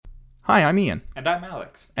Hi, I'm Ian. And I'm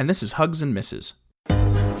Alex. And this is Hugs and Misses.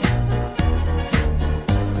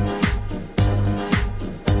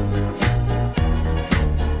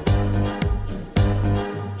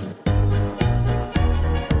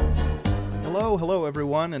 Hello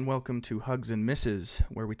everyone, and welcome to Hugs and Misses,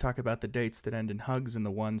 where we talk about the dates that end in hugs and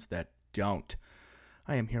the ones that don't.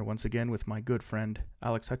 I am here once again with my good friend,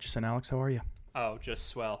 Alex Hutchison. Alex, how are you? Oh, just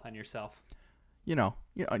swell. And yourself? You're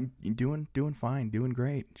doing fine, doing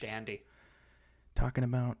great. Dandy. Talking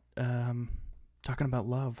about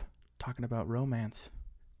love, talking about romance.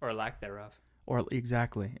 Or lack thereof. Or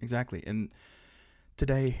exactly. And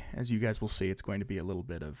today, as you guys will see, it's going to be a little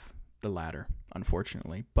bit of the latter,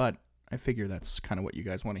 unfortunately. But I figure that's kind of what you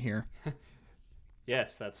guys want to hear.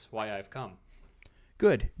 Yes, that's why I've come.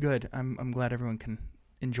 Good. I'm glad everyone can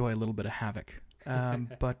enjoy a little bit of havoc.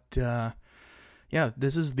 Yeah,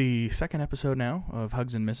 this is the second episode now of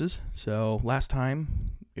Hugs and Misses. So last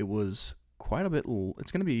time it was quite a bit.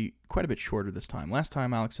 It's going to be quite a bit shorter this time. Last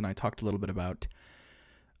time Alex and I talked a little bit about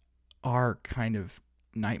our kind of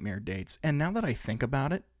nightmare dates. And now that I think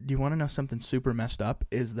about it, do you want to know something super messed up?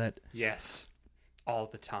 Is that yes, all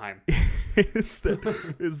the time. is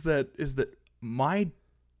that my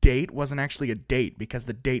date wasn't actually a date because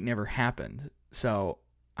the date never happened. So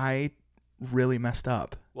I really messed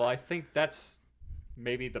up. Well, I think that's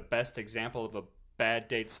maybe the best example of a bad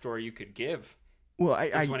date story you could give. Well,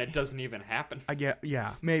 when it doesn't even happen.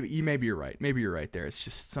 Maybe you're right. Maybe you're right there. It's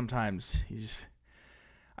just sometimes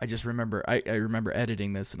I remember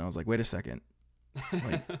editing this and I was like, wait a second,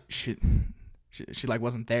 like she like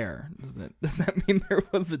wasn't there. Does that mean there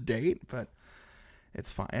was a date? But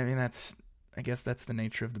it's fine. I mean, I guess that's the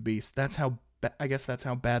nature of the beast. That's how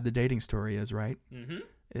bad the dating story is, right? Mm-hmm.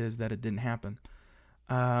 Is that it didn't happen.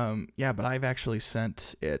 But I've actually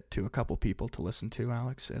sent it to a couple people to listen to,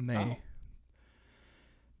 Alex, and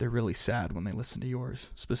they're really sad when they listen to yours,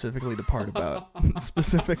 specifically the part about I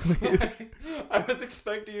was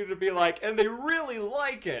expecting you to be like, and they really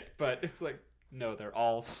like it, but it's like, no, they're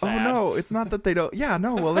all sad. Oh no, it's not that they don't. Yeah,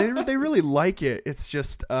 no, well they really like it. It's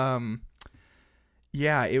just they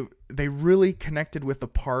really connected with the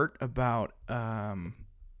part about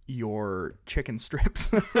your chicken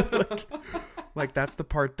strips. like that's the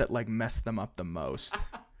part that like messed them up the most.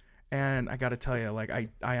 And I got to tell you, like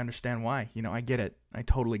I understand why. You know, I get it. I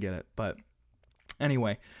totally get it. But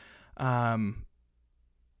anyway, I'm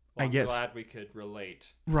glad we could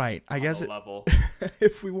relate. Right. I guess level.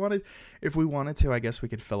 if we wanted to, I guess we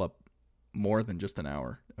could fill up more than just an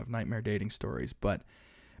hour of nightmare dating stories. But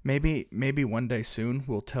maybe one day soon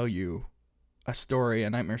we'll tell you a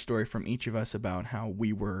nightmare story from each of us about how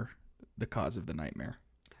we were the cause of the nightmare.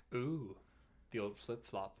 Ooh, the old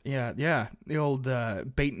flip-flop. Yeah, the old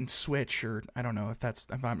bait and switch, or I don't know if that's.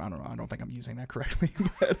 I don't know. I don't think I'm using that correctly.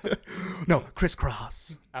 But, no,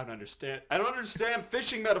 crisscross. I don't understand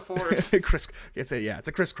fishing metaphors. It's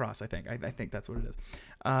a crisscross. I think. I think that's what it is.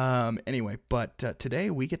 Anyway, but today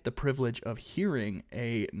we get the privilege of hearing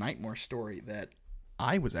a nightmare story that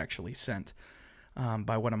I was actually sent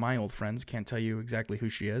by one of my old friends. Can't tell you exactly who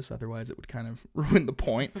she is, otherwise it would kind of ruin the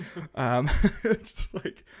point. It's just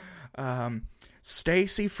like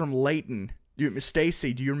Stacy from Layton.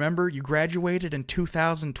 Stacy, do you remember? You graduated in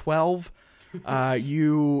 2012.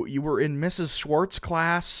 You were in Mrs. Schwartz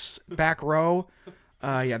class, back row.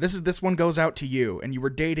 This one goes out to you, and you were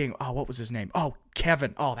dating. Oh, what was his name? Oh,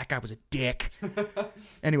 Kevin. Oh, that guy was a dick.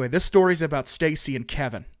 Anyway, this story's about Stacy and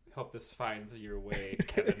Kevin. Hope this finds your way,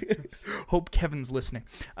 Kevin. Hope Kevin's listening.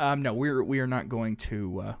 No, we are not going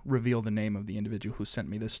to reveal the name of the individual who sent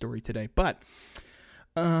me this story today. But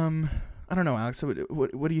I don't know, Alex.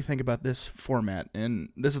 What do you think about this format? And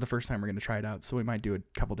this is the first time we're going to try it out, so we might do it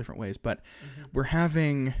a couple different ways. But we're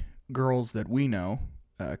having girls that we know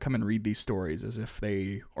come and read these stories as if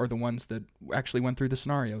they are the ones that actually went through the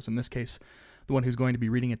scenarios. In this case, the one who's going to be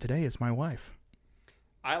reading it today is my wife.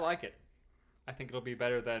 I like it. I think it'll be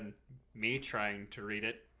better than me trying to read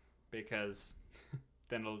it, because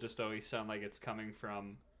then it'll just always sound like it's coming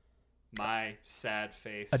from my sad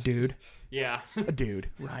face. A dude? Yeah. A dude.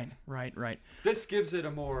 Right. This gives it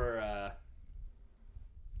a more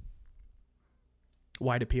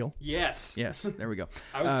wide appeal? Yes. There we go.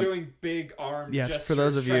 I was doing big arm gestures, for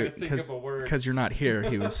those of you, because you're not here,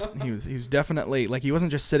 he was definitely, like, he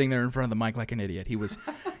wasn't just sitting there in front of the mic like an idiot. He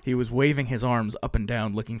was waving his arms up and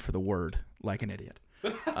down looking for the word like an idiot.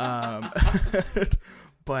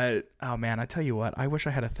 But oh man, I tell you what, I wish I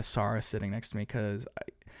had a thesaurus sitting next to me, because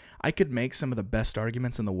I could make some of the best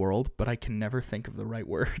arguments in the world, but I can never think of the right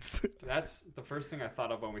words. That's the first thing I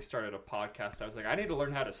thought of when we started a podcast. I was like, I need to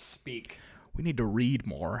learn how to speak. we need to read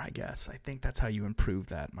more, I guess. I think that's how you improve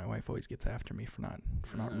that. My wife always gets after me for not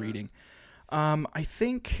reading. I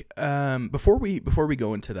think before we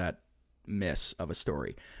go into that miss of a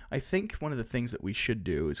story, I think one of the things that we should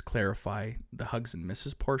do is clarify the hugs and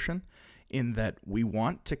misses portion, in that we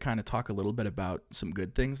want to kind of talk a little bit about some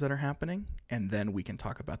good things that are happening, and then we can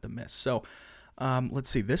talk about the miss. So let's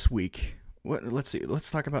see, this week,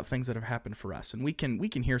 let's talk about things that have happened for us, and we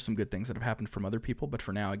can hear some good things that have happened from other people. But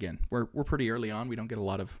for now, again, we're pretty early on. We don't get a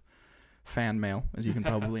lot of fan mail, as you can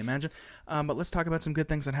probably imagine. But let's talk about some good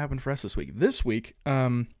things that happened for us this week. This week,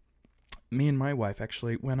 me and my wife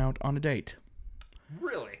actually went out on a date.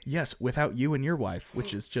 Really? Yes, without you and your wife,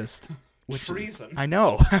 which is just treason. I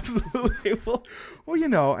know, absolutely. Well, you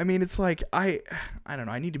know, I mean, it's like I don't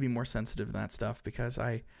know. I need to be more sensitive to that stuff, because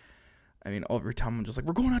I mean, every time I'm just like,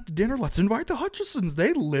 we're going out to dinner. Let's invite the Hutchisons.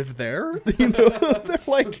 They live there. You know,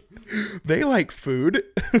 they like food.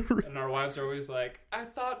 And our wives are always like, I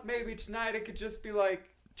thought maybe tonight it could just be like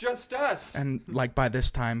just us. And like by the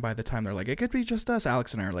time they're like, it could be just us,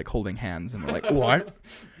 Alex and I are like holding hands, and we're like, what?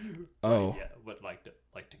 Oh, yeah, but like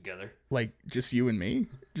together. Like just you and me?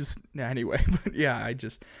 Just anyway. But yeah, I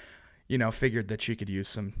just, you know, figured that she could use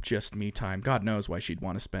some just me time. God knows why she'd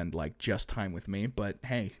want to spend like just time with me, but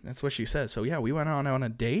hey, that's what she says. So yeah, we went on a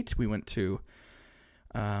date. We went to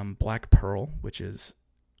Black Pearl, which is,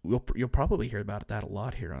 you'll probably hear about that a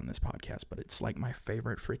lot here on this podcast, but it's like my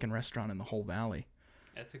favorite freaking restaurant in the whole valley.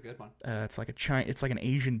 That's a good one. It's like it's like an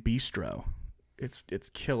Asian bistro. It's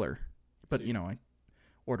killer. But you know, I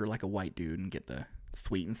order like a white dude and get the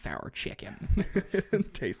sweet and sour chicken.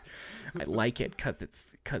 Taste. I like it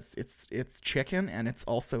because it's chicken, and it's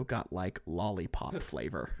also got like lollipop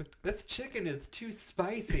flavor. This chicken is too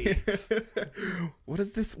spicy. What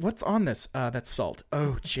is this? What's on this? That's salt.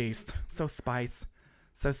 Oh, jeez, so spice.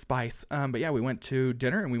 But yeah, we went to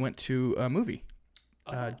dinner and we went to a movie,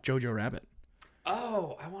 Jojo Rabbit.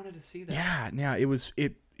 Oh, I wanted to see that. Yeah. It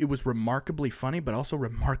was remarkably funny, but also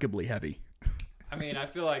remarkably heavy. I mean, I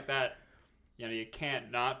feel like that. You know, you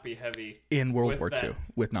can't not be heavy in World War II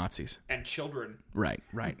with Nazis and children. Right.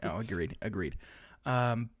 Oh, agreed.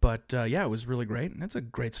 But yeah, it was really great, and it's a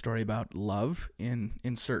great story about love in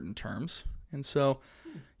certain terms. And so,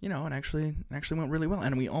 you know, it actually went really well.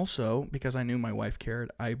 And we also, because I knew my wife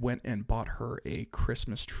cared, I went and bought her a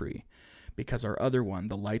Christmas tree, because our other one,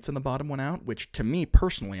 the lights on the bottom went out, which to me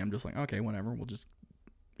personally, I'm just like, okay, whatever, we'll just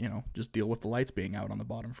deal with the lights being out on the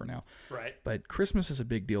bottom for now. Right. But Christmas is a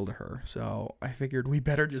big deal to her, so I figured we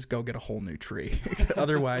better just go get a whole new tree.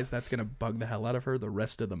 Otherwise, that's going to bug the hell out of her the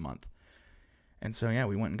rest of the month. And so, yeah,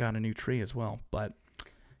 we went and got a new tree as well. But,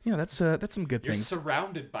 yeah, that's some good things. You're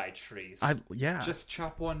surrounded by trees. Yeah. Just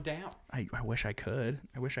chop one down. I wish I could.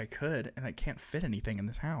 And I can't fit anything in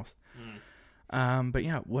this house. But,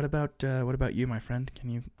 yeah, what about you, my friend? Can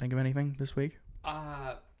you think of anything this week?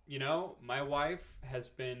 You know, my wife has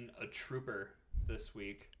been a trooper this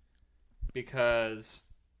week, because,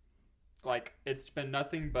 like, it's been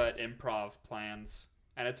nothing but improv plans,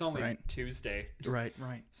 and it's only Tuesday. Right.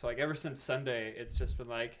 So, like, ever since Sunday, it's just been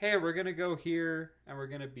like, hey, we're going to go here, and we're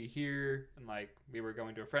going to be here, and, like, we were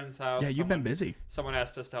going to a friend's house. Yeah, you've been busy. Someone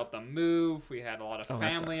asked us to help them move. We had a lot of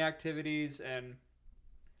family activities, and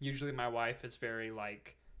usually my wife is very,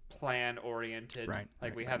 like, plan oriented.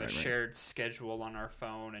 We have a shared schedule on our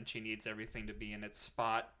phone, and she needs everything to be in its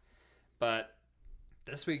spot. But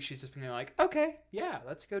this week she's just been like, okay, yeah,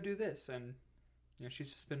 let's go do this. And you know,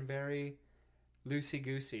 she's just been very loosey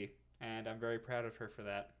goosey, and I'm very proud of her for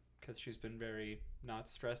that, because she's been very not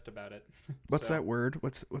stressed about it. What's that word?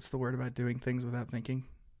 What's the word about doing things without thinking?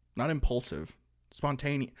 Not impulsive.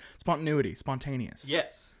 Spontaneity. Spontaneous.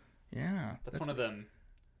 Yes. Yeah. That's one of them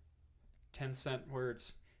 10-cent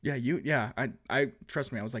words. Yeah, I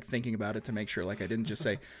trust me, I was like thinking about it to make sure, like I didn't just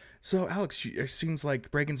say, so Alex, it seems like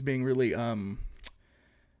Bregan's being really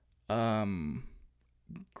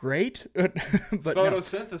great, but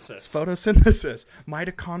photosynthesis,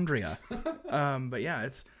 mitochondria. But yeah,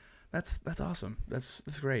 that's awesome. That's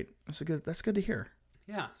great. That's good to hear.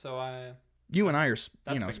 Yeah. So you and I are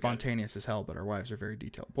spontaneous as hell, but our wives are very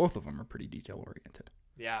detailed. Both of them are pretty detail oriented.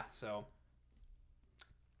 Yeah. So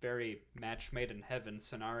very match made in heaven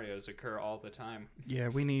scenarios occur all the time. Yeah,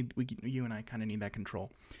 you and I kind of need that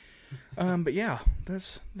control. But yeah,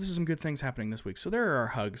 this is some good things happening this week. So there are our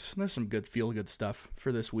hugs. There's some good feel-good stuff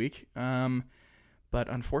for this week. But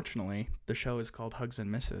unfortunately, the show is called Hugs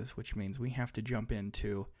and Misses, which means we have to jump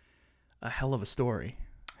into a hell of a story.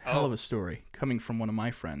 Hell of a story coming from one of my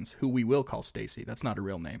friends, who we will call Stacy. That's not a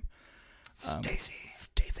real name. Stacy.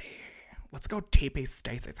 Let's go TP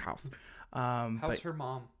Stacy's house. How's her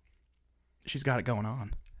mom? She's got it going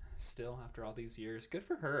on. still after all these years. Good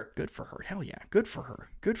for her. Good for her. Hell yeah. Good for her.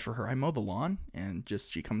 Good for her. I mow the lawn and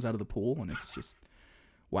just she comes out of the pool and it's just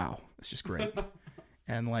wow. It's just great.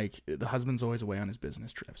 And like the husband's always away on his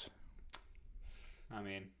business trips. I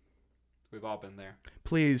mean, we've all been there.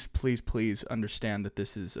 Please understand that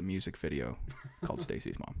this is a music video called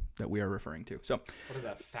Stacy's Mom that we are referring to. So what is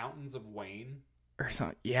that? Fountains of Wayne? Or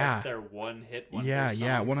something. Yeah. Like their one hit one.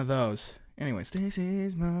 Yeah, one of those. Anyway,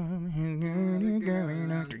 Stacy's Mom.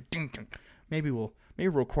 Maybe we'll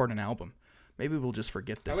record an album. Maybe we'll just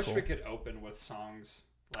forget this. I wish we could open with songs.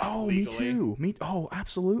 Like, legally. Me too.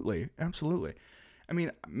 Absolutely. I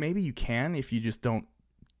mean, maybe you can if you just don't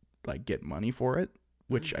like get money for it,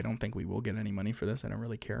 which I don't think we will get any money for this. I don't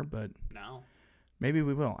really care, but no, maybe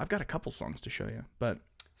we will. I've got a couple songs to show you, but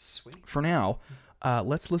sweet. For now,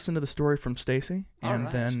 let's listen to the story from Stacy, and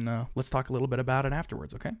then let's talk a little bit about it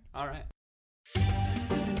afterwards. Okay? All right.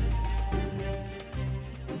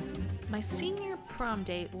 My senior prom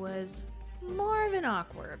date was more than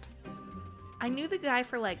awkward. I knew the guy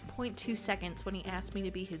for like 0.2 seconds when he asked me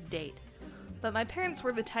to be his date, but my parents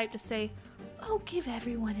were the type to say, "Oh, give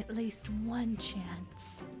everyone at least one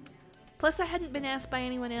chance." Plus, I hadn't been asked by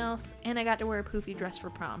anyone else, and I got to wear a poofy dress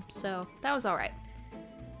for prom, so that was alright.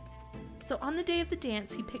 So on the day of the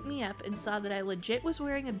dance, he picked me up and saw that I legit was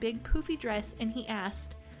wearing a big poofy dress, and he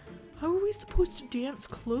asked, "How are we supposed to dance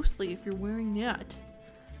closely if you're wearing that?"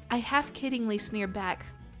 I half-kiddingly sneered back,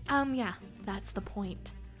 yeah, that's the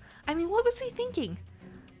point." I mean, what was he thinking?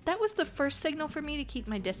 That was the first signal for me to keep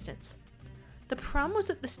my distance. The prom was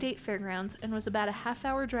at the state fairgrounds and was about a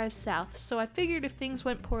half-hour drive south, so I figured if things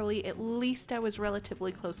went poorly, at least I was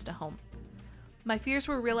relatively close to home. My fears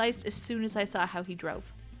were realized as soon as I saw how he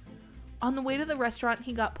drove. On the way to the restaurant,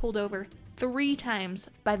 he got pulled over 3 times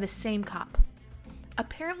by the same cop.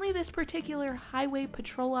 Apparently, this particular highway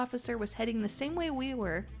patrol officer was heading the same way we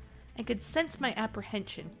were and could sense my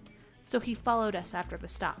apprehension, so he followed us after the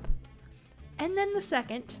stop. And then the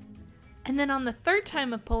second, and then on the 3rd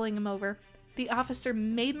time of pulling him over, the officer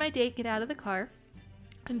made my date get out of the car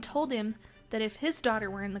and told him that if his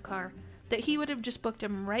daughter were in the car, that he would have just booked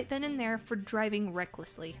him right then and there for driving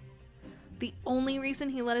recklessly. The only reason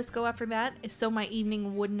he let us go after that is so my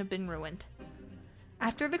evening wouldn't have been ruined.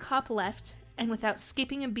 After the cop left, and without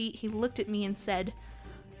skipping a beat, he looked at me and said,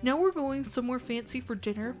 "Now we're going somewhere fancy for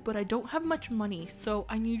dinner, but I don't have much money, so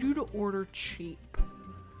I need you to order cheap."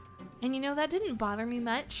 And you know, that didn't bother me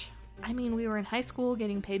much. I mean, we were in high school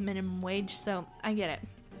getting paid minimum wage, so I get it.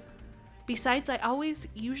 Besides, I always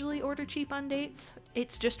usually order cheap on dates.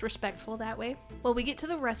 It's just respectful that way. Well, we get to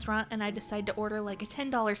the restaurant and I decide to order like a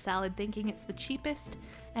 $10 salad thinking it's the cheapest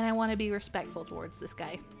and I want to be respectful towards this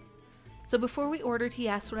guy. So before we ordered, he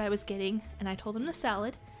asked what I was getting and I told him the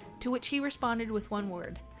salad, to which he responded with one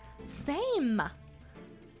word: "Same."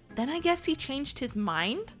 Then I guess he changed his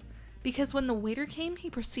mind, because when the waiter came, he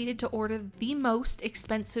proceeded to order the most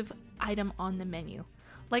expensive item on the menu.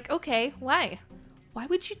 Like, okay, why? Why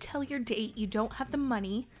would you tell your date you don't have the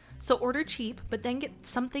money, so order cheap, but then get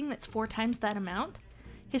something that's 4 times that amount?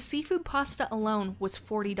 His seafood pasta alone was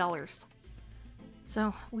 $40.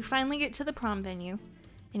 So we finally get to the prom venue,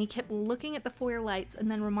 and he kept looking at the foyer lights and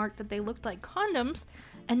then remarked that they looked like condoms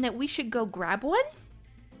and that we should go grab one?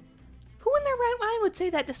 Who in their right mind would say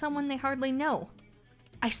that to someone they hardly know?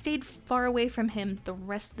 I stayed far away from him the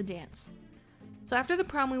rest of the dance. So after the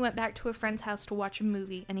prom, we went back to a friend's house to watch a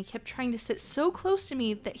movie, and he kept trying to sit so close to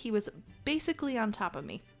me that he was basically on top of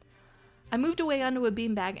me. I moved away onto a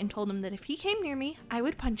beanbag and told him that if he came near me, I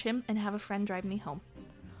would punch him and have a friend drive me home.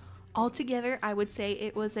 Altogether, I would say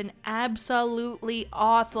it was an absolutely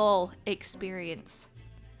awful experience.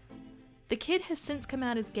 The kid has since come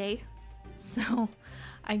out as gay, so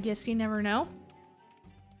I guess you never know.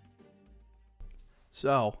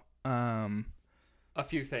 So, a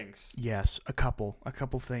few things. Yes, a couple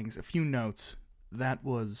things, a few notes. That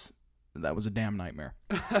was a damn nightmare.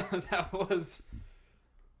 That was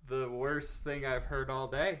the worst thing I've heard all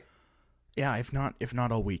day. Yeah, if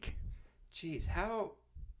not all week. Jeez, how?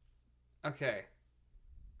 Okay.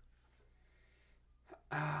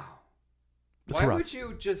 Oh. Why rough. would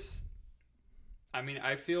you just? I mean,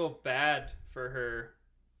 I feel bad for her,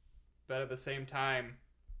 but at the same time,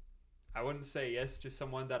 I wouldn't say yes to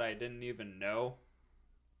someone that I didn't even know,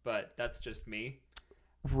 but that's just me.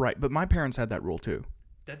 Right, but my parents had that rule too.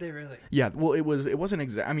 Did they really? Yeah, well, it wasn't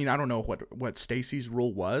exact. I mean, I don't know what Stacy's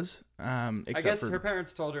rule was. I guess her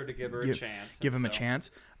parents told her to give her a chance. Give him a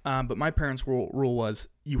chance. But my parents' rule was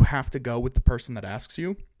you have to go with the person that asks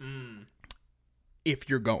you. If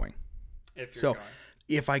you're going. If you're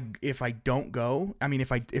going. If I don't go, I mean,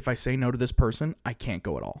 if I say no to this person, I can't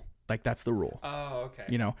go at all. Like, that's the rule. Oh, okay.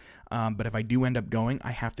 You know, but if I do end up going,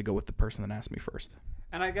 I have to go with the person that asked me first.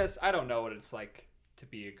 And I guess I don't know what it's like to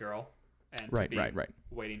be a girl and to be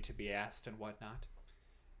waiting to be asked and whatnot.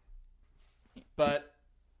 But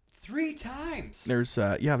 3 times. There's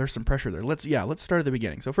some pressure there. Let's start at the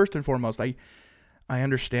beginning. So first and foremost, I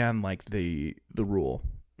understand like the rule,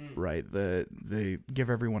 right? The give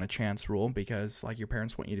everyone a chance rule, because like your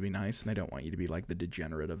parents want you to be nice and they don't want you to be like the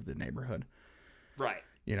degenerate of the neighborhood. Right.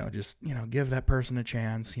 You know, just, you know, give that person a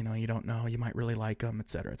chance. You know, you don't know, you might really like them,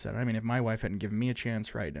 et cetera, et cetera. I mean, if my wife hadn't given me a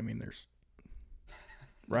chance, right? I mean, there's,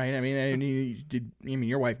 right? I mean,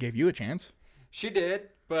 your wife gave you a chance. She did,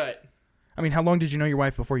 but. I mean, how long did you know your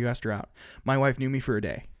wife before you asked her out? My wife knew me for a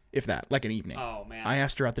day, if that, like an evening. Oh, man. I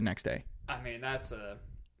asked her out the next day. I mean, that's a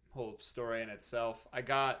whole story in itself. I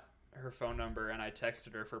got her phone number and I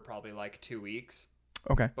texted her for probably like 2 weeks.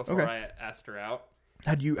 Okay. Before I asked her out.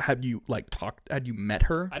 Had you like talked? Had you met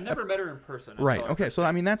her? I never met her in person. Right. Okay. So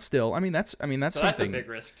I mean, that's still. I mean, that's something. That's a big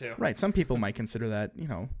risk too. Right. Some people might consider that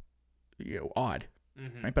odd.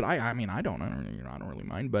 Mm-hmm. Right. But I mean, I don't really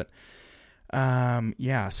mind. But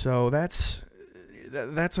yeah. So that's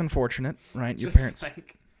unfortunate, right? Your parents.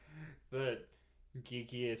 Like the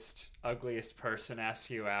geekiest, ugliest person asks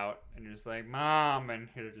you out, and you're just like, Mom, and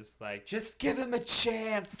you're just like, just give him a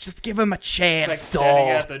chance. Just give him a chance. Like standing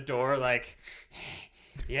at the door, like,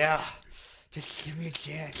 yeah, just give me a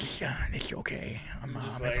chance. Yeah, it's okay. I'm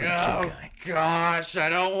just a like, pretty oh sweet guy. Gosh, I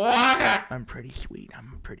don't want it. I'm pretty sweet.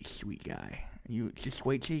 I'm a pretty sweet guy. You just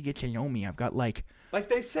wait till you get to know me. I've got like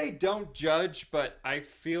they say don't judge, but I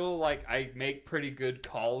feel like I make pretty good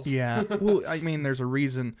calls. Yeah. Well, I mean, there's a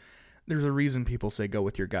reason people say go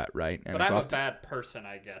with your gut, right? And but I'm a bad person,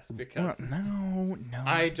 I guess, because no.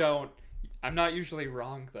 I'm not usually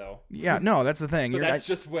wrong, though. Yeah, no, that's the thing. But that's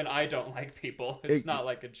just when I don't like people. It's not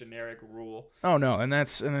like a generic rule. Oh no, and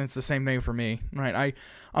it's the same thing for me, right?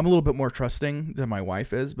 I'm a little bit more trusting than my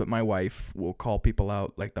wife is, but my wife will call people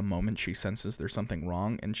out like the moment she senses there's something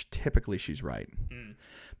wrong, and typically she's right.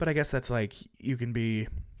 But I guess that's like you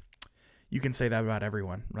can say that about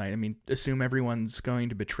everyone, right? I mean, assume everyone's going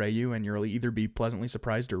to betray you, and you'll either be pleasantly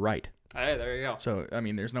surprised or right. Hey, there you go. So I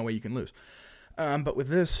mean, there's no way you can lose. But with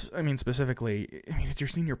this, I mean, specifically, I mean, it's your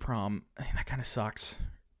senior prom. I mean, that kind of sucks,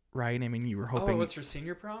 right? I mean, you were hoping. Oh, it was her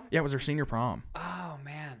senior prom? Yeah, it was her senior prom. Oh,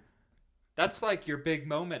 man. That's like your big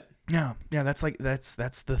moment. Yeah, that's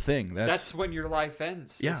the thing. That's when your life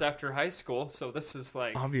ends. Yeah. It's after high school, so this is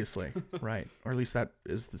like. Obviously, right. Or at least that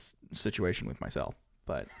is the situation with myself.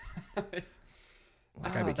 But.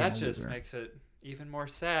 That just makes it even more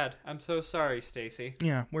sad. I'm so sorry, Stacy.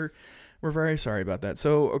 Yeah, we're very sorry about that.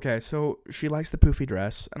 So, okay, so she likes the poofy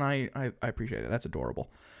dress, and I appreciate it. That's adorable.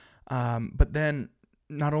 But then,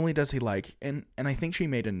 not only does he like, and I think she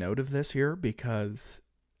made a note of this here because,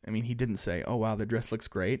 I mean, he didn't say, oh, wow, the dress looks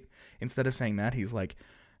great. Instead of saying that, he's like,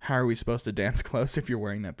 how are we supposed to dance close if you're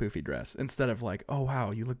wearing that poofy dress? Instead of like, oh, wow,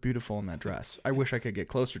 you look beautiful in that dress. I wish I could get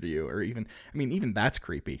closer to you. Or even that's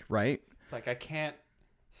creepy, right? It's like, I can't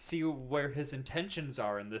see where his intentions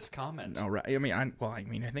are in this comment. Oh, right. I mean,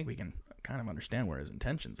 I think we can kind of understand where his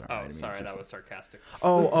intentions are. Oh, right? I mean, sorry, that was sarcastic.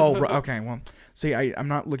 Oh, okay. Well, see, I'm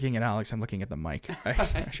not looking at Alex. I'm looking at the mic.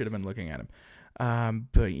 I should have been looking at him.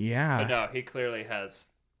 But yeah. But no, he clearly has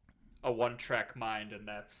a one-track mind, and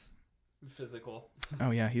that's physical.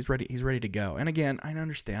 Oh yeah, he's ready. He's ready to go. And again, I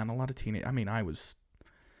understand a lot of teenage. I mean, I was.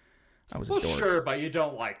 Well, a dork. Sure, but you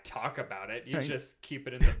don't like talk about it. You just keep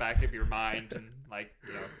it in the back of your mind, and like,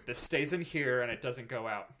 this stays in here and it doesn't go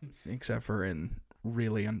out. Except for in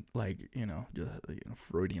really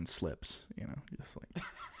Freudian slips, just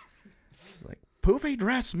like poofy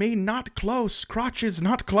dress me not close, crotch is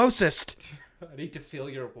not closest. I need to feel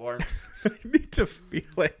your warmth. I need to feel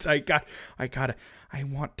it. I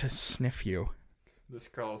want to sniff you. This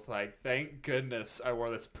girl's like, thank goodness I wore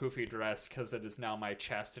this poofy dress because it is now my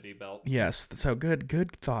chastity belt. Yes, so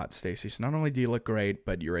good thought, Stacy. So not only do you look great,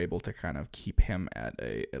 but you're able to kind of keep him at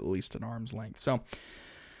least an arm's length. So,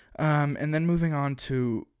 and then moving on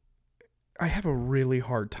to, I have a really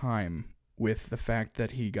hard time with the fact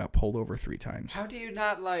that he got pulled over 3 times. How do you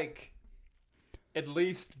not at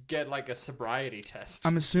least get a sobriety test?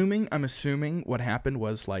 I'm assuming what happened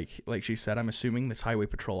was like she said, I'm assuming this highway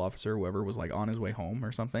patrol officer, whoever, was on his way home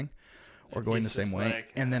or something, or going the same way,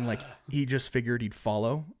 and then he just figured he'd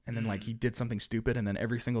follow, and then he did something stupid, and then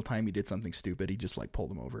every single time he did something stupid, he just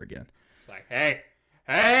pulled him over again. It's like, hey.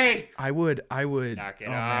 I would knock it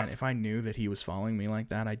off. Man, if I knew that he was following me like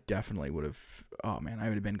that, I definitely would have. Oh man, I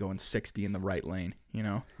would have been going 60 in the right lane,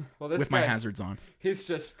 well, with my hazards on. He's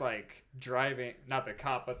just driving, not the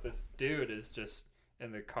cop, but this dude is just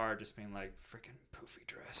in the car, just being like, freaking poofy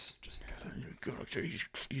dress. Just gotta...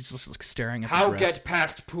 He's just staring at how the dress. Get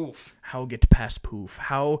past poof. How get past poof.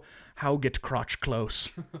 How get crotch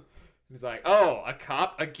close. He's like, oh, a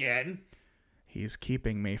cop again? He's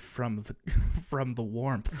keeping me from the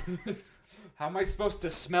warmth. How am I supposed to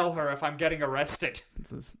smell her if I'm getting arrested?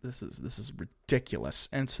 This is ridiculous.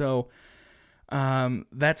 And so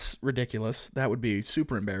that's ridiculous. That would be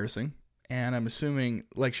super embarrassing. And I'm assuming,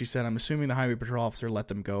 like she said, the highway patrol officer let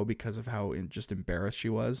them go because of how just embarrassed she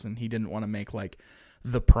was, and he didn't want to make like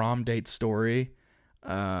the prom date story.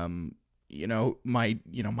 My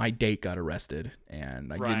date got arrested,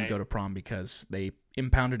 and I didn't go to prom because they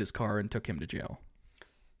impounded his car and took him to jail.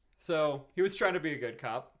 So he was trying to be a good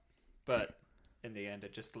cop, but in the end,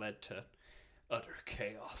 it just led to utter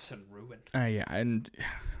chaos and ruin. Yeah, and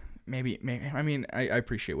maybe I mean, I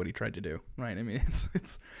appreciate what he tried to do, right? I mean,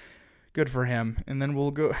 it's good for him. And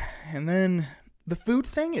then the food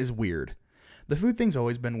thing is weird. The food thing's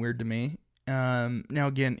always been weird to me. Now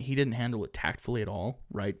again, he didn't handle it tactfully at all,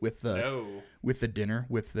 right? With the dinner,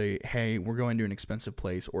 with the, hey, we're going to an expensive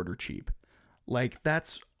place, order cheap. Like,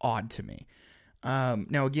 that's odd to me.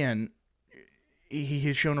 Now again, he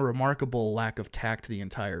has shown a remarkable lack of tact the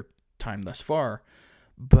entire time thus far,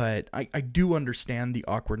 but I do understand the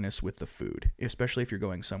awkwardness with the food, especially if you're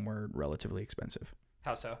going somewhere relatively expensive.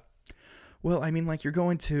 How so? Well, I mean, like, you're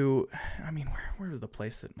going to, I mean, where was the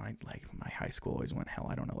place that my high school always went? Hell,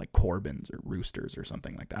 I don't know, like Corbin's or Roosters or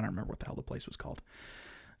something like that. I don't remember what the hell the place was called.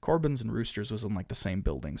 Corbin's and Roosters was in like the same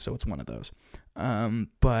building, so it's one of those.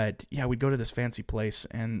 But yeah, we'd go to this fancy place,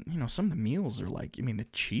 and some of the meals are like, I mean, the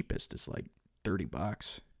cheapest is like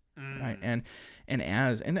 $30, right? And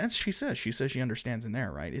as she says she understands in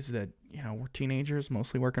there, right? Is that we're teenagers,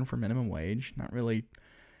 mostly working for minimum wage, not really.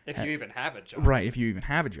 If you even have a job. Right, if you even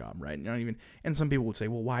have a job, right? And some people would say,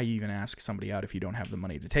 well, why even ask somebody out if you don't have the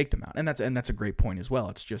money to take them out? And that's a great point as well.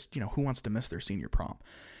 It's just, who wants to miss their senior prom?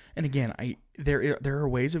 And again, there are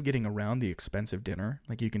ways of getting around the expensive dinner.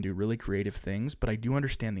 Like, you can do really creative things, but I do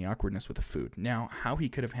understand the awkwardness with the food. Now, how he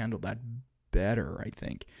could have handled that better, I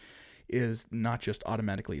think, is not just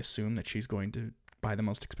automatically assume that she's going to buy the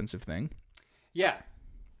most expensive thing. Yeah.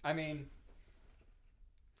 I mean,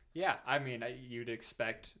 you'd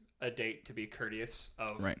expect a date to be courteous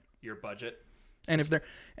of your budget. And if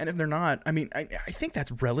they're not, I mean, I think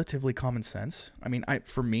that's relatively common sense. I mean,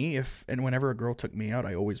 whenever a girl took me out,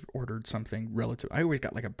 I always ordered something I always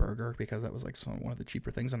got like a burger because that was like one of the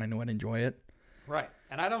cheaper things, and I know I'd enjoy it. Right.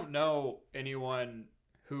 And I don't know anyone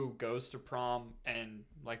who goes to prom and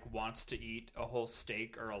like wants to eat a whole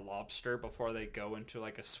steak or a lobster before they go into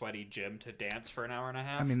like a sweaty gym to dance for an hour and a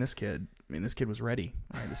half. I mean, this kid was ready.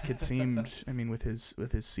 Right? This kid seemed, with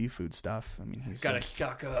his seafood stuff. I mean, he's got to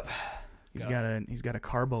stock up. He's got a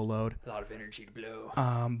carbo load. A lot of energy to blow.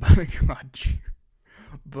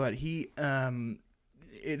 But he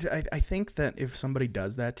I think that if somebody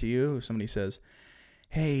does that to you, if somebody says,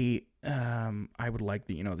 hey, I would like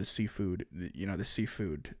the seafood, the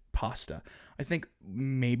seafood pasta. I think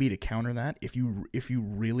maybe to counter that, if you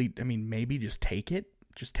really, maybe just take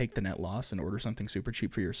the net loss and order something super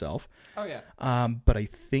cheap for yourself. Oh yeah. But I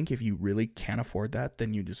think if you really can't afford that,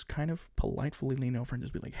 then you just kind of politely lean over and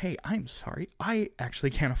just be like, hey, I'm sorry, I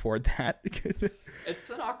actually can't afford that. It's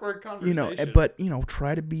an awkward conversation. But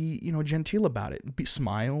try to be, genteel about it.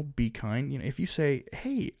 Smile, be kind. If you say,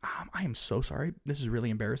 hey, I am so sorry, this is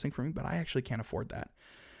really embarrassing for me, but I actually can't afford that.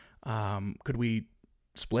 Could we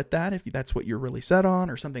split that if that's what you're really set on,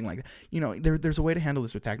 or something like that? There's a way to handle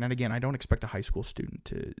this with tact. And again, I don't expect a high school student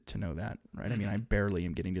to know that, right? Mm-hmm. I mean, I barely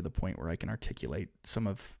am getting to the point where I can articulate some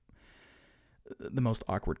of the most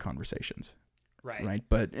awkward conversations. Right.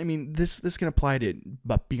 But I mean, this can apply to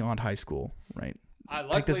beyond high school, right? I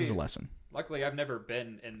think this is a lesson. Luckily, I've never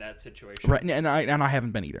been in that situation. Right. And I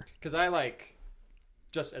haven't been either. Because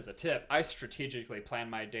just as a tip, I strategically plan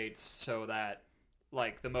my dates so that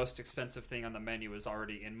like the most expensive thing on the menu is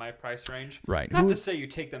already in my price range. Right. Not to say you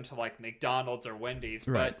take them to like McDonald's or Wendy's,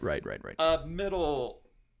 but right. A middle,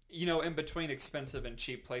 in between expensive and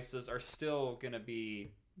cheap places are still going to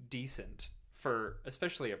be decent for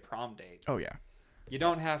especially a prom date. Oh yeah. You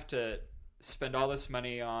don't have to spend all this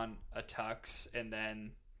money on a tux and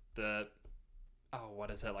then what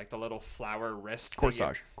is it? Like the little flower wrist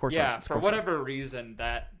corsage. Yeah, for whatever reason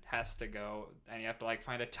that has to go, and you have to like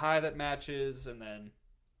find a tie that matches, and then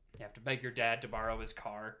you have to beg your dad to borrow his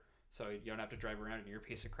car so you don't have to drive around in your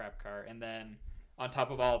piece of crap car. And then on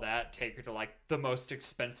top of all that, take her to like the most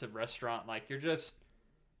expensive restaurant. Like, you're just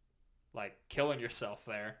like killing yourself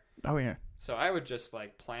there. Oh yeah. So I would just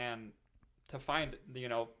like plan to find,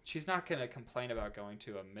 she's not going to complain about going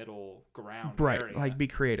to a middle ground area. Like, be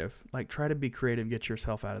creative. Like, try to be creative, get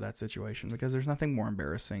yourself out of that situation, because there's nothing more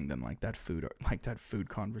embarrassing than that food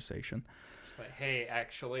conversation. It's like, hey,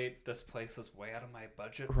 actually, this place is way out of my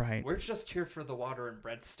budget. Right. We're just here for the water and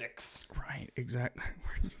breadsticks. Right, exactly.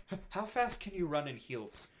 How fast can you run in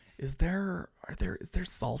heels? Is there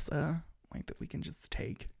salsa that we can just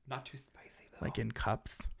take? Not too spicy though. Like in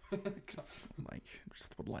cups.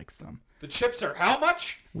 Just would like some. The chips are how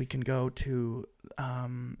much? We can go to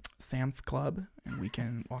Sam's Club and we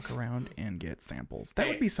can walk around and get samples. That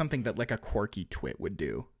would be something that a quirky twit would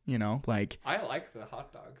do, I like the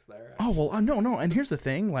hot dogs there. Actually. Oh well, no. And here's the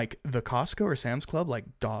thing: the Costco or Sam's Club,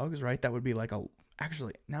 dogs, right? That would be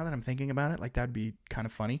actually, now that I'm thinking about it, that'd be kind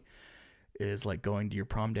of funny. Is going to your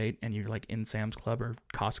prom date and you're in Sam's Club or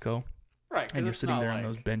Costco. Right, and you're sitting there on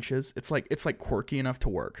those benches. It's quirky enough to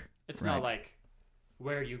work. It's not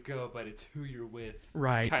where you go, but it's who you're with.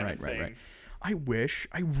 Right. I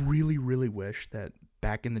really, really wish that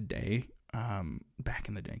back in the day,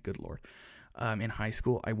 good Lord, in high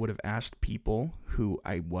school, I would have asked people who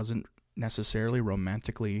I wasn't necessarily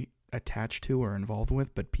romantically attached to or involved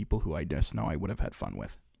with, but people who I just know I would have had fun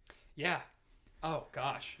with. Yeah. Oh,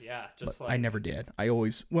 gosh, yeah. I never did.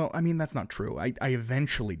 That's not true. I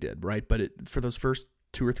eventually did, right? But for those first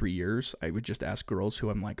 2 or 3 years, I would just ask girls who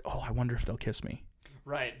I'm I wonder if they'll kiss me.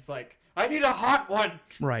 Right. It's I need a hot one.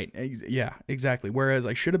 Right. Yeah, exactly. Whereas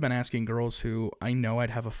I should have been asking girls who I know I'd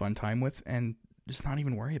have a fun time with and just not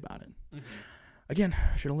even worry about it. Mm-hmm. Again,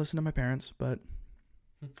 I should have listened to my parents, but...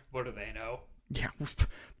 What do they know? Yeah.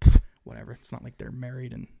 Whatever. It's not like they're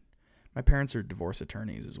married, and my parents are divorce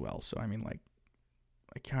attorneys as well, so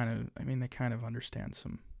they kind of understand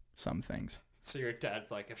some things. So your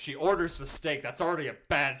dad's if she orders the steak, that's already a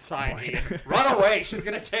bad sign. Right. Run away. She's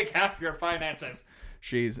going to take half your finances.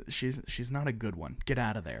 She's not a good one. Get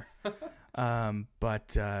out of there.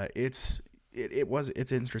 But it's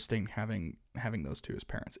interesting having those two as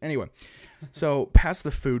parents. Anyway, so past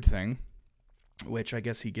the food thing, which I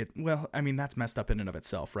guess that's messed up in and of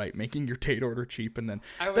itself, right? Making your date order cheap and then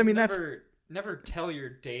never tell your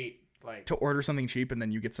date to order something cheap and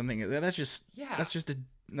then you get something that's just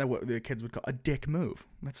what the kids would call a dick move.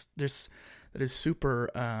 That is super.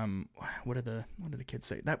 What did the kids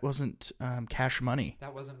say? That wasn't cash money.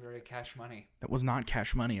 That wasn't very cash money. That was not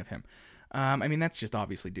cash money of him. That's just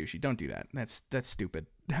obviously douchey. Don't do that. That's stupid.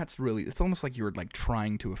 It's almost like you were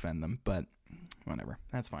trying to offend them, but whatever.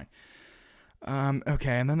 That's fine.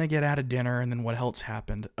 Okay, and then they get out of dinner, and then what else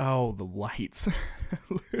happened? Oh, the lights.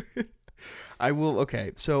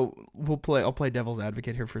 Okay, so I'll play devil's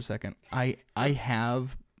advocate here for a second. I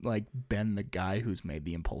have been the guy who's made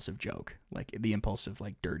the impulsive joke, the impulsive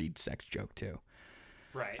dirty sex joke too.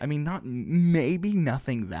 Right. Maybe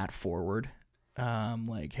nothing that forward.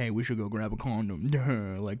 Hey, we should go grab a condom.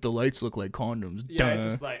 The lights look like condoms. Yeah, it's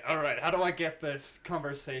just all right, how do I get this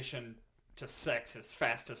conversation to sex as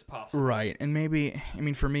fast as possible? Right, and maybe,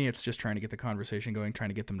 for me, it's just trying to get the conversation going,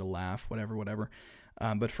 trying to get them to laugh, whatever.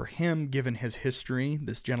 But for him, given his history,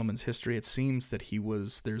 this gentleman's history, it seems that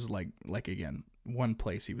there's again, one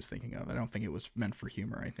place he was thinking of. I don't think it was meant for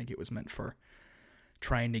humor. I think it was meant for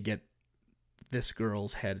trying to get this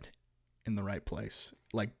girl's head in the right place,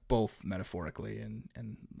 both metaphorically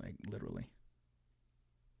and literally.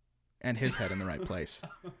 And his head in the right place.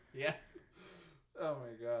 Yeah. Oh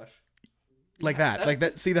my gosh.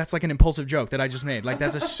 That. See, that's an impulsive joke that I just made.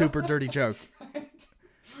 That's a super dirty joke.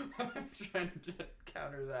 I'm trying to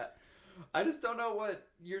counter that. I just don't know what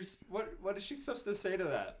is she supposed to say to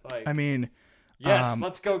that? Yes,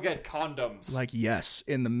 let's go get condoms. Yes,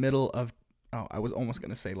 in the middle of. Oh, I was almost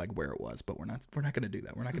gonna say where it was, but we're not gonna do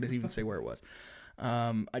that. We're not gonna even say where it was.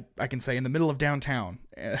 I can say in the middle of downtown,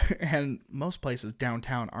 and most places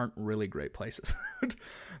downtown aren't really great places.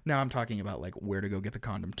 Now I'm talking about where to go get the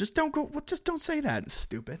condom. Just don't go. Just don't say that. It's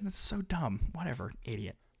stupid. That's so dumb. Whatever,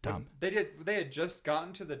 idiot. Dumb. They had just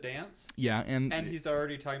gotten to the dance. Yeah, and he's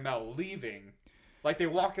already talking about leaving. They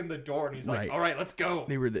walk in the door and he's right. All right, let's go.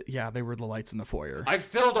 They were the lights in the foyer. I've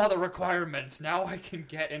filled all the requirements. Now I can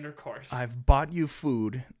get intercourse. I've bought you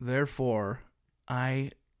food, therefore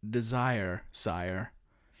I desire, sire,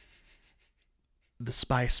 the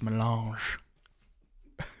spice melange.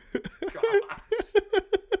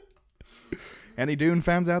 Any Dune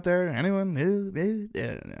fans out there? Anyone?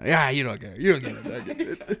 Yeah, you don't get it. You don't get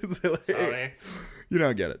it. Sorry. You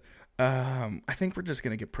don't get it. I think we're just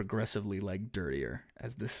gonna get progressively dirtier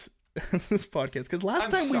as this podcast. Because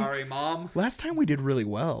Mom. Last time we did really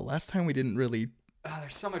well. Last time we didn't really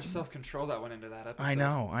there's so much self-control that went into that episode. I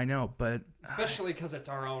know, but especially because it's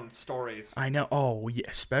our own stories. I know. Oh, yeah,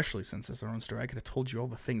 especially since it's our own story. I could have told you all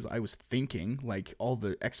the things I was thinking, like all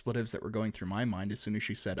the expletives that were going through my mind as soon as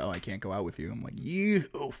she said, "Oh, I can't go out with you." I'm like, "You."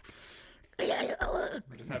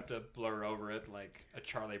 We just have to blur over it like a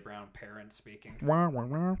Charlie Brown parent speaking. And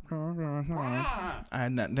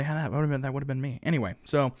that would have been me. Anyway,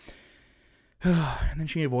 so. And then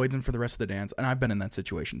she avoids him for the rest of the dance, and I've been in that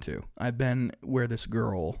situation too. I've been where this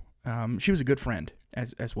girl, she was a good friend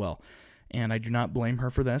as well, and I do not blame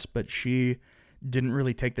her for this, but she didn't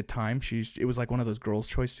really take the time. It was like one of those girls'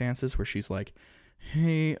 choice dances where she's like,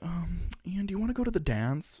 "Hey, Ian, do you want to go to the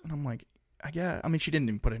dance?" And I'm like, I mean, she didn't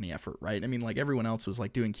even put any effort, right? I mean, like everyone else was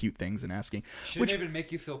like doing cute things and asking. She didn't even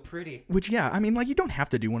make you feel pretty. Which, yeah, I mean, like you don't have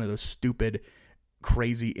to do one of those stupid,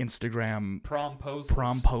 crazy Instagram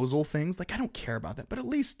promposal things. Like, I don't care about that, but at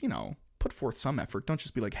least, put forth some effort. Don't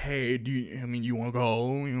just be like, "Hey, you want to go?"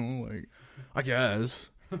 Like, I guess.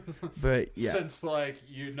 But yeah, since like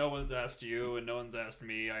no one's asked you and no one's asked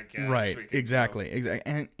me, I guess. Right. Exactly.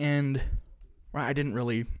 And right, I didn't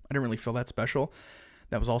really feel that special.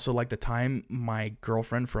 That was also like the time my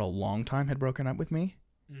girlfriend for a long time had broken up with me,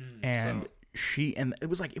 and it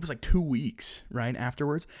was like 2 weeks right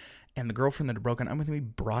afterwards. And the girlfriend that had broken up with me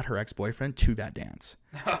brought her ex-boyfriend to that dance.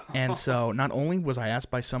 And so not only was I asked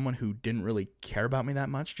by someone who didn't really care about me that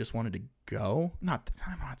much, just wanted to go. I'm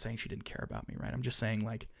not saying she didn't care about me, right? I'm just saying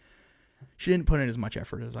like she didn't put in as much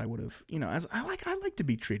effort as I would have. As I like to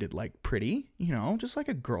be treated like pretty, just like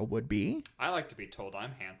a girl would be. I like to be told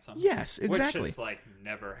I'm handsome. Yes, exactly. Which is like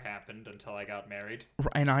never happened until I got married.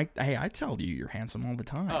 And I tell you you're handsome all the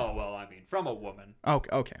time. Oh, well, I mean, from a woman.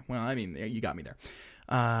 Okay. Well, I mean, you got me there.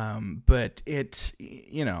 But it,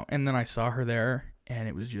 and then I saw her there, and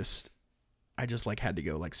it was just, I just like had to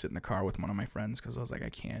go like sit in the car with one of my friends because I was like, I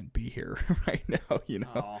can't be here right now,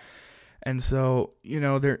 Aww. And so,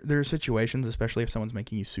 there are situations, especially if someone's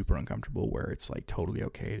making you super uncomfortable, where it's like totally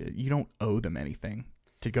okay you don't owe them anything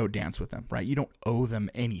to go dance with them, right? You don't owe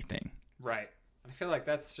them anything. Right. I feel like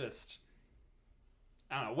that's just,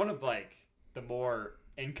 I don't know, one of like the more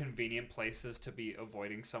inconvenient places to be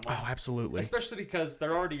avoiding someone. Oh, absolutely. Especially because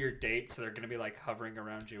they're already your dates, so they're going to be like hovering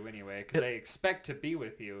around you anyway because they expect to be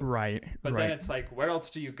with you. Right. But then it's like, where else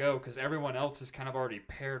do you go? Because everyone else is kind of already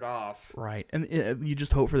paired off. Right. And you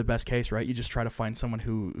just hope for the best case, right? You just try to find someone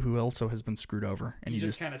who also has been screwed over, and you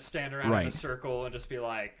just kind of stand around in a circle and just be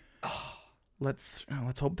like, oh. Let's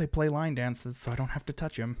hope they play line dances so I don't have to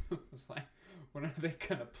touch him. It's like, when are they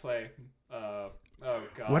gonna play? Oh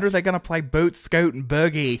god. When are they gonna play Boot, Scoot, and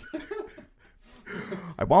Boogie?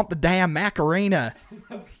 I want the damn Macarena.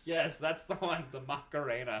 Yes, that's the one. The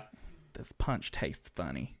Macarena. This punch tastes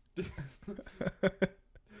funny.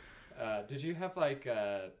 Did you have like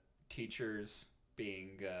teachers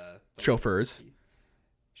being chauffeurs?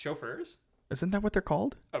 Chauffeurs? Isn't that what they're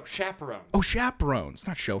called? Oh, chaperones. Oh, chaperones,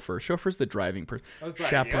 not chauffeurs. Chauffeur's the driving person. I was like,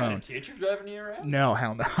 chaperone. You had a teacher driving you around? No,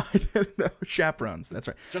 hell no. I didn't know. Chaperones, that's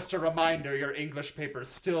right. Just a reminder, your English paper is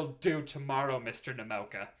still due tomorrow, Mr.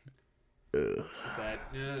 Namoka.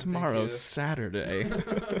 Tomorrow's Saturday.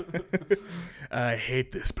 I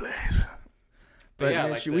hate this place. But yeah,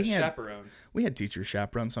 like we had chaperones. We had teacher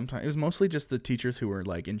chaperones sometimes. It was mostly just the teachers who were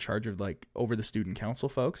like in charge of like over the student council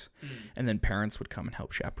folks, and then parents would come and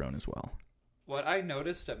help chaperone as well. What I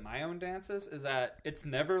noticed at my own dances is that it's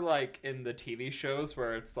never like in the TV shows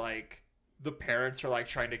where it's like the parents are like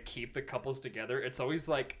trying to keep the couples together. It's always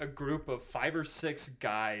like a group of 5 or 6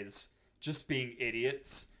 guys just being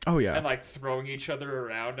idiots. Oh yeah, and like throwing each other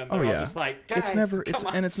around, and they're all just like, guys,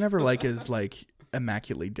 it's never like as like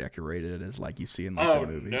immaculately decorated as like you see in like the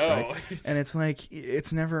movies, right? And it's like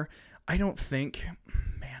it's never. I don't think.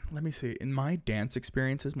 Man, let me see. In my dance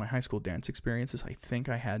experiences, my high school dance experiences, I think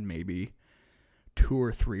I had maybe 2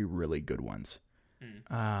 or 3 really good ones.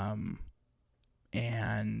 And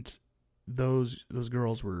those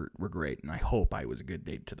girls were great, and I hope I was a good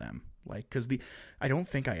date to them. Like, because I don't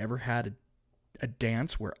think I ever had a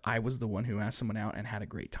dance where I was the one who asked someone out and had a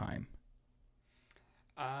great time.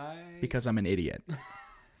 Because I'm an idiot.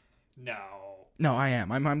 No, I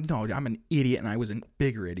am. I'm an idiot, and I was a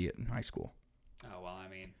bigger idiot in high school. Oh well, I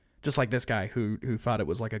mean, just like this guy who thought it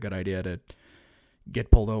was like a good idea to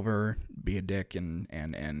get pulled over, be a dick, and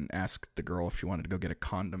ask the girl if she wanted to go get a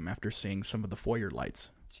condom after seeing some of the foyer lights.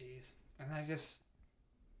 Jeez, and I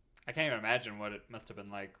can't even imagine what it must have been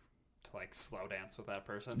like to like slow dance with that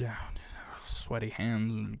person. Yeah, sweaty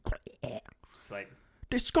hands. Just like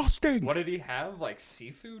disgusting. What did he have? Like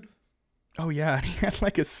seafood? Oh yeah, and he had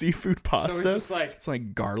like a seafood pasta. So it's just like it's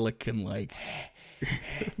like garlic and like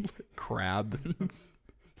crab.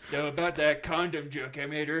 So about that condom joke I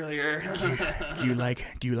made earlier. Do you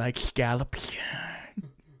like scallops?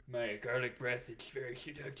 My garlic breath, it's very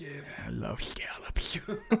seductive. I love scallops.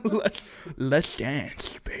 let's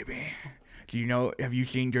dance, baby. Have you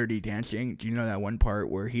seen Dirty Dancing? Do you know that one part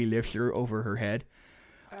where he lifts her over her head?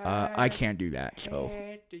 I can't do that, so.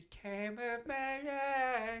 The time of my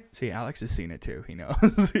life. See, Alex has seen it too. He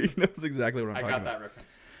knows. He knows exactly what I'm talking about. I got that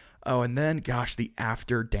reference. Oh, and then, gosh, the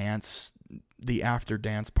after dance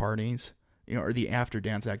parties, or the after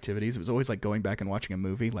dance activities. It was always like going back and watching a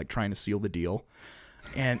movie, like trying to seal the deal.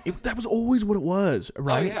 And that was always what it was,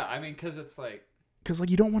 right? Oh, yeah. I mean, because it's like... Because, like,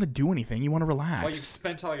 you don't want to do anything. You want to relax. Well, you've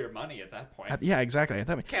spent all your money at that point. Yeah, exactly. At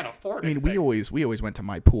that point. You can't afford it. I mean, we always went to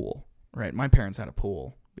my pool, right? My parents had a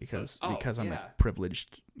pool because I'm a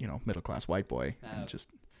privileged, middle-class white boy. I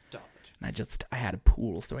had a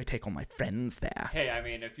pool, so I take all my friends there. Hey, I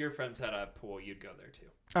mean, if your friends had a pool, you'd go there, too.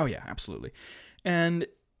 Oh, yeah, absolutely. And,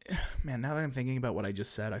 man, now that I'm thinking about what I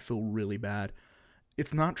just said, I feel really bad.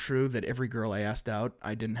 It's not true that every girl I asked out,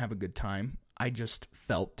 I didn't have a good time. I just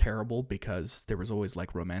felt terrible because there was always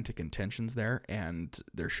like romantic intentions there, and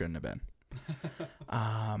there shouldn't have been.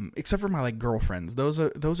 Except for my like girlfriends. Those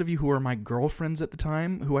of you who were my girlfriends at the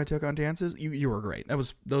time who I took on dances, you were great.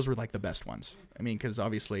 Those were like the best ones. I mean, because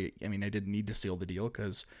obviously, I didn't need to seal the deal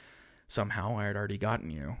because somehow I had already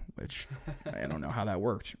gotten you, which I don't know how that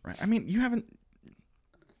worked. Right? I mean, you haven't.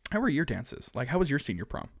 How were your dances? Like, how was your senior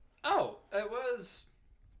prom? Oh, it was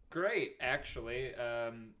great, actually.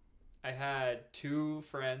 I had 2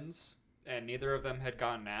 friends, and neither of them had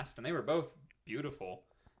gotten asked, and they were both beautiful.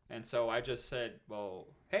 And so I just said, well,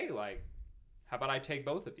 hey, like, how about I take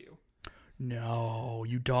both of you? No,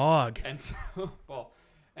 you dog. And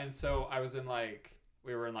so I was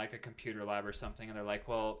we were in like a computer lab or something, and they're like,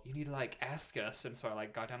 well, you need to like ask us. And so I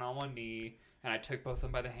like got down on one knee, and I took both of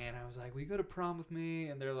them by the hand. I was like, will you go to prom with me?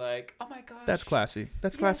 And they're like, oh my gosh. That's classy.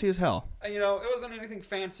 That's classy as hell. It wasn't anything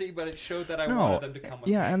fancy, but it showed that I wanted them to come with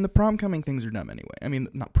me. Yeah, and the prom coming things are dumb anyway. I mean,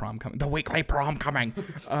 not prom coming. The weekly prom coming.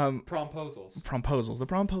 Promposals. Promposals. The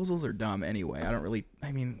promposals are dumb anyway.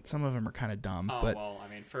 Some of them are kind of dumb. But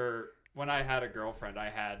for when I had a girlfriend, I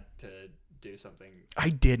had to do something. I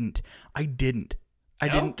didn't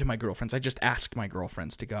to my girlfriends. I just asked my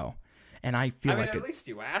girlfriends to go. And I feel like at least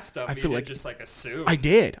you asked them. I feel like just like assumed. I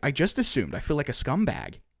did. I just assumed. I feel like a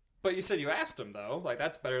scumbag. But you said you asked them though. Like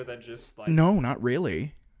that's better than just like. No, not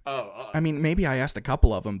really. Oh. I mean, maybe I asked a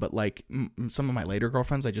couple of them, but like some of my later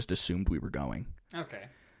girlfriends, I just assumed we were going. Okay.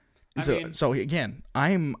 So again,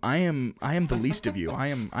 I am the least of you. I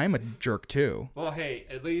am a jerk too. Well, hey,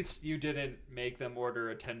 at least you didn't make them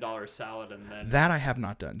order a $10 salad and then. That I have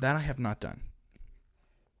not done.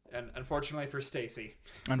 And unfortunately for Stacy.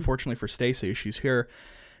 She's here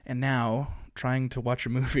and now trying to watch a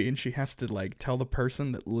movie, and she has to like tell the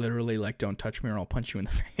person that literally like, don't touch me or I'll punch you in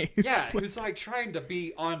the face. Yeah, who's like trying to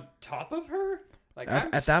be on top of her. Like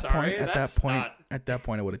at that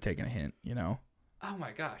point I would have taken a hint, Oh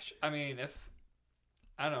my gosh. I mean,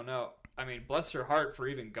 I don't know. I mean, bless her heart for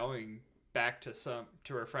even going back to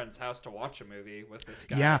her friend's house to watch a movie with this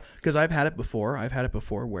guy. Yeah, because I've had it before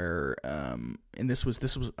where and this was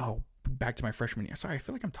back to my freshman year. Sorry, I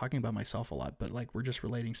feel like I'm talking about myself a lot, but like we're just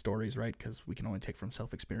relating stories, right? Because we can only take from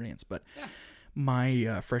self-experience. But yeah.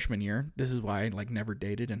 My freshman year, this is why I like never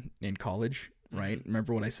dated in college, right? Mm-hmm.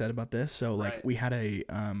 Remember what I said about this? So like right.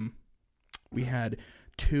 we had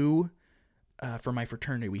 2 for my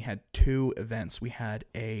fraternity. We had 2 events. We had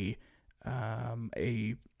a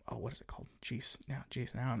what is it called? Now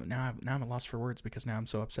I'm at loss for words because now I'm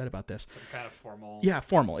so upset about this. Some kind of formal. Yeah,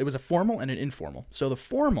 formal. It was a formal and an informal. So the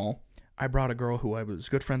formal, I brought a girl who I was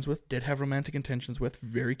good friends with, did have romantic intentions with,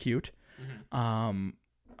 very cute. Mm-hmm.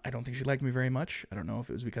 I don't think she liked me very much. I don't know if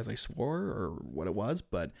it was because I swore or what it was,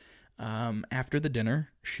 but after the dinner,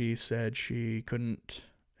 she said she couldn't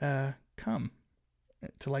come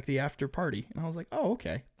to like the after party, and I was like, oh,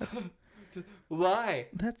 okay. Why?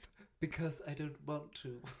 That's because I don't want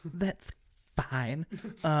to. That's fine.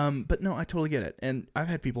 But no, I totally get it. And I've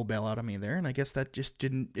had people bail out on me there, and I guess that just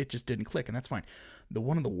didn't click, and that's fine.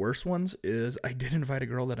 One of the worst ones is I did invite a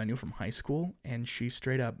girl that I knew from high school, and she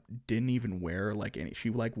straight up didn't even wear like any. She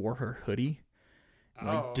like wore her hoodie.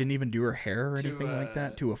 Like didn't even do her hair or anything like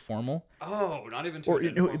that to a formal. Oh, not even to an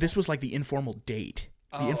informal. This was like the informal date.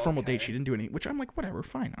 The informal date, she didn't do anything, which I'm like, whatever,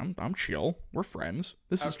 fine. I'm chill. We're friends.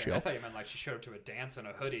 This is chill. I thought you meant like she showed up to a dance in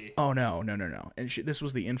a hoodie. Oh, no. And this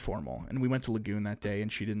was the informal. And we went to Lagoon that day,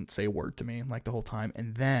 and she didn't say a word to me like the whole time.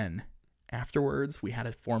 And then afterwards, we had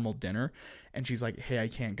a formal dinner, and she's like, hey, I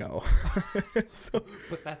can't go.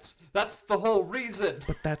 But that's the whole reason.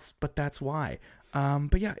 But that's why.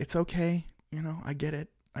 But yeah, it's okay. I get it.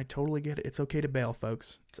 I totally get it. It's okay to bail,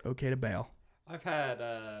 folks. It's okay to bail. I've had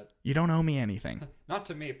you don't owe me anything. Not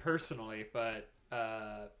to me personally, but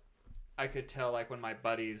I could tell, like, when my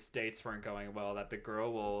buddies' dates weren't going well, that the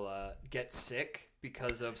girl will get sick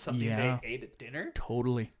because of something they ate at dinner.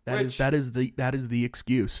 Totally. That is the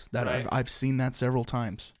excuse. That right? I've seen that several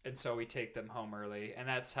times. And so we take them home early, and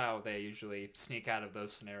that's how they usually sneak out of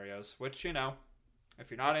those scenarios. Which, you know,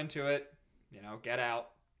 if you're not into it, you know, get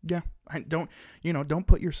out. Yeah, don't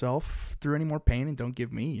put yourself through any more pain, and don't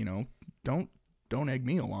give me, don't egg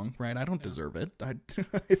me along, right? I don't deserve it.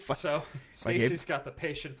 So Stacy's got the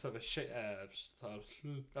patience of a saint.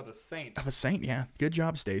 Of a saint, yeah. Good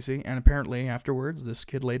job, Stacy. And apparently afterwards, this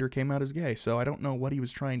kid later came out as gay. So I don't know what he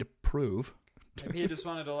was trying to prove. Maybe he just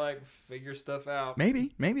wanted to, like, figure stuff out.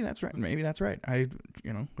 Maybe that's right. Maybe that's right.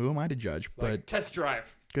 Who am I to judge? It's like, test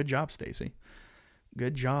drive. Good job, Stacy.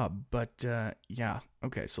 Good job. But yeah.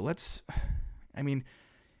 Okay. So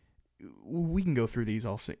we can go through these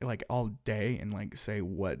all day and, like, say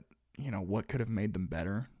what could have made them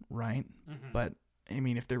better, right? Mm-hmm. But I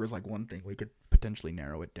mean, if there was, like, one thing we could potentially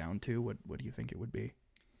narrow it down to, what do you think it would be?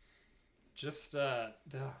 Just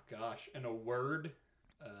in a word,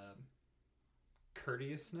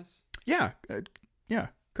 courteousness. Yeah,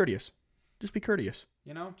 courteous. Just be courteous.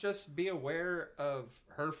 Just be aware of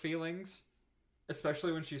her feelings,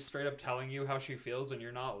 especially when she's straight up telling you how she feels and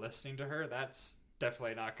you're not listening to her. That's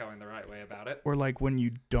definitely not going the right way about it. Or, like, when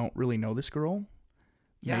you don't really know this girl,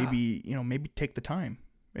 maybe take the time.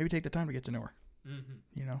 Maybe take the time to get to know her.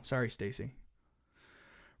 Mm-hmm. Sorry, Stacy.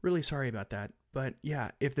 Really sorry about that. But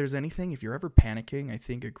yeah, if you're ever panicking, I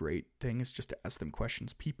think a great thing is just to ask them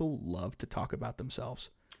questions. People love to talk about themselves.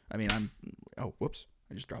 I mean, I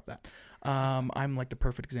just dropped that. I'm like the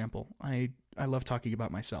perfect example. I love talking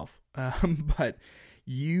about myself. But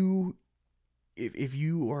if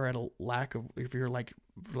you are at lack of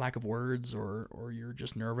words or you're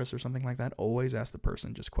just nervous or something like that, always ask the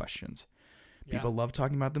person just questions. Yeah. People love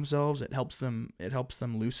talking about themselves. It helps them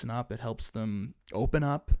loosen up. It helps them open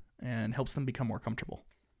up and helps them become more comfortable.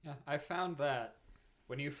 Yeah, I found that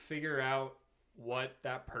when you figure out what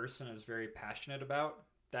that person is very passionate about,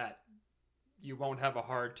 that you won't have a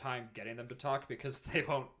hard time getting them to talk because they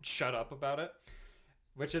won't shut up about it.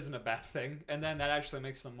 Which isn't a bad thing. And then that actually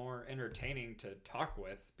makes them more entertaining to talk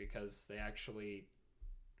with because they actually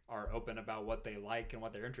are open about what they like and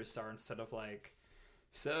what their interests are instead of like,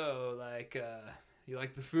 so, like, you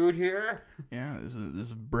like the food here? Yeah,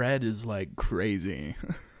 this bread is, like, crazy.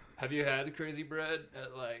 Have you had crazy bread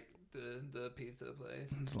at, like, the pizza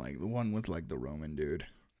place? It's like the one with, like, the Roman dude.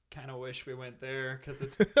 Kind of wish we went there because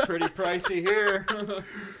it's pretty pricey here.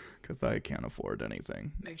 Because I can't afford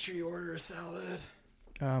anything. Make sure you order a salad.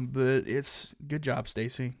 But it's good job,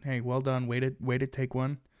 Stacy. Hey, well done. Way to take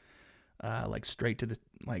one, like, straight to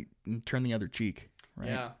turn the other cheek. Right?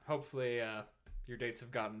 Yeah. Hopefully, your dates have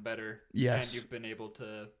gotten better. Yes. And you've been able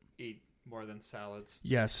to eat more than salads.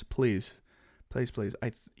 Yes, please. I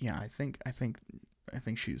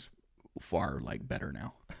think she's far, like, better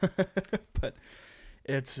now. But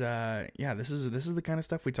it's this is the kind of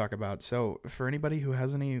stuff we talk about. So for anybody who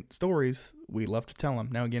has any stories, we love to tell them.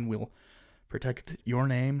 Now again, we'll protect your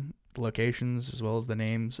name, the locations, as well as the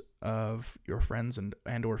names of your friends and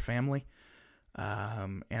or family,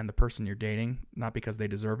 and the person you're dating, not because they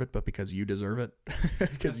deserve it, but because you deserve it,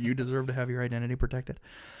 because you deserve to have your identity protected.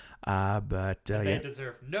 But they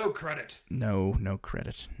deserve no credit. No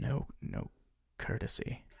credit. No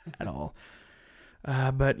courtesy at all.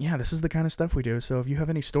 But yeah, this is the kind of stuff we do. So if you have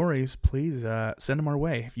any stories, please send them our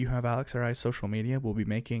way. If you have Alex or I's social media, we'll be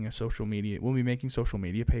making social media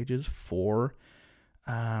pages for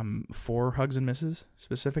Hugs and Misses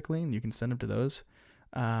specifically, and you can send them to those,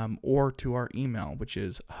 or to our email, which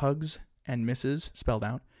is Hugs and Misses spelled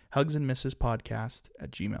out,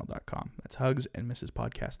 hugsandmissespodcast@gmail.com. That's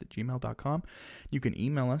hugsandmissespodcast@gmail.com. You can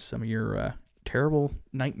email us some of your terrible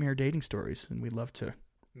nightmare dating stories, and we'd love to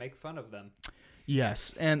make fun of them.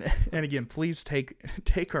 Yes, and again, please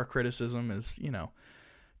take our criticism as,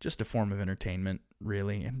 just a form of entertainment,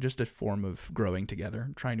 really, and just a form of growing together,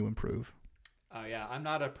 trying to improve. Oh yeah, I'm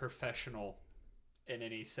not a professional in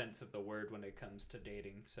any sense of the word when it comes to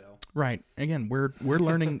dating, so. Right. Again, we're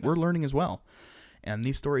learning we're learning as well. And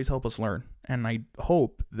these stories help us learn, and I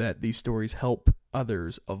hope that these stories help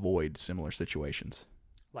others avoid similar situations.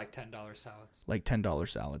 Like $10 salads. Like $10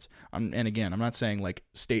 salads. And again, I'm not saying like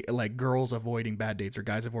girls avoiding bad dates or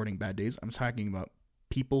guys avoiding bad dates. I'm talking about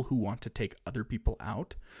people who want to take other people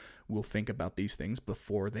out will think about these things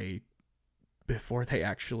before they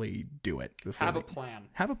actually do it. Have a plan.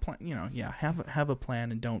 Have a plan. Have a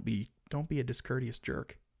plan, and don't be a discourteous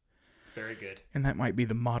jerk. Very good. And that might be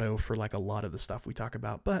the motto for like a lot of the stuff we talk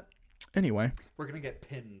about. But anyway. We're going to get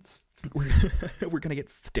pins. We're going to get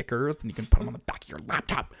stickers, and you can put them on the back of your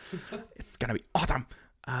laptop. It's going to be awesome.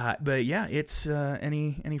 But yeah, it's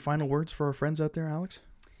any final words for our friends out there, Alex?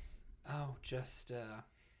 Oh, just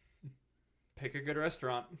pick a good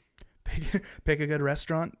restaurant. Pick a good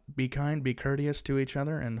restaurant. Be kind, be courteous to each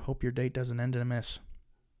other, and hope your date doesn't end in a miss.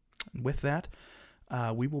 With that,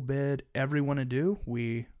 we will bid everyone adieu.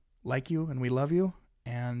 We like you and we love you,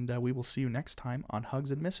 and we will see you next time on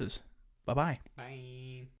Hugs and Misses. Bye-bye.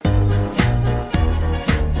 Bye.